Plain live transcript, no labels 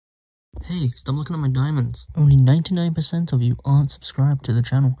Hey, stop looking at my diamonds. Only 99% of you aren't subscribed to the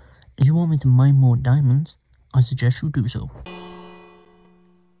channel. If you want me to mine more diamonds, I suggest you do so.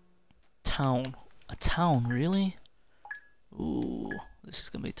 Town. A town, really? Ooh, this is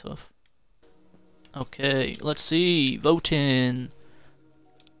gonna be tough. Okay, let's see. Voting.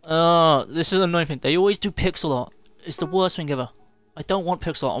 This is another thing. They always do pixel art. It's the worst thing ever. I don't want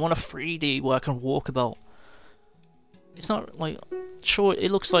pixel art. I want a 3D where I can walk about. It's not like... Sure, it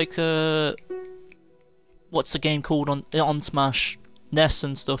looks like, what's the game called on Smash? Ness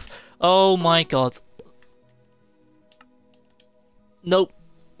and stuff. Oh my god. Nope.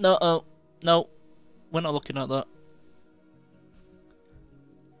 No, no. We're not looking at that.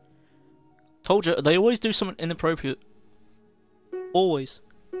 Told you, they always do something inappropriate. Always.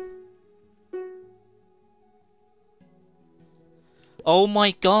 Oh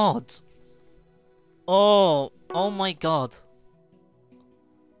my god. Oh my god.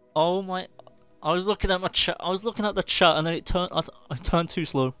 Oh my... I was looking at my chat. I was looking at the chat, and then it turned. I turned too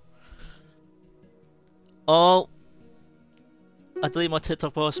slow. Oh, I deleted my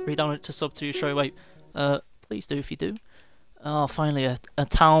TikTok post. Redownload it to sub to you straight away. Please do if you do. Oh, finally a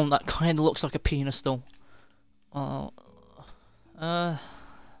town that kind of looks like a penis still. Oh, I'll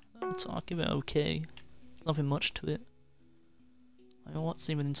give it okay. There's nothing much to it. I mean, what's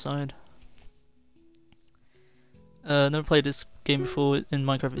even inside? Never played this game before in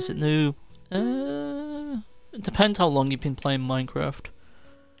Minecraft. Is it new? It depends how long you've been playing Minecraft.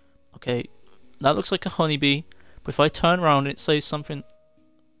 Okay, that looks like a honeybee. But if I turn around, it says something.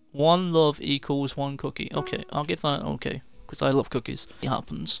 1 love equals 1 cookie. Okay, I'll give that okay. Because I love cookies. It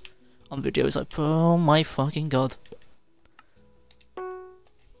happens on videos like, oh my fucking god.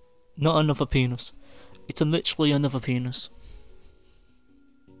 Not another penis. It's literally another penis.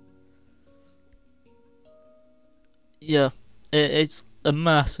 Yeah, it's a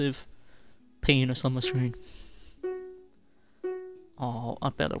massive penis on the screen. Oh, I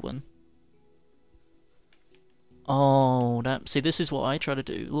better win. Oh, that. See, this is what I try to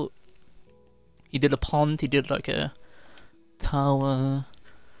do. Look, he did a pond. He did like a tower.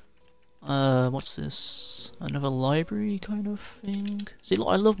 What's this? Another library kind of thing. See, look,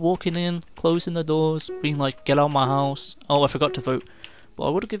 I love walking in, closing the doors, being like, "Get out of my house." Oh, I forgot to vote, but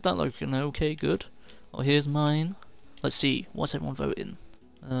I would give that like an okay, good. Oh, here's mine. Let's see. What's everyone voting?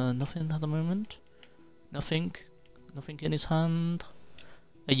 Nothing at the moment. Nothing. Nothing in his hand.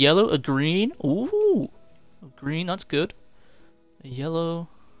 A yellow, a green. Ooh, a green. That's good. A yellow.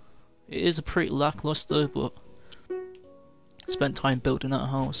 It is a pretty lackluster, but spent time building that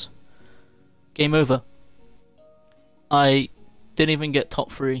house. Game over. I didn't even get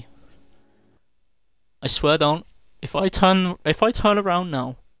top 3. I swear down. If I turn around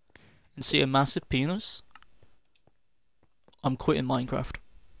now and see a massive penis, I'm quitting Minecraft.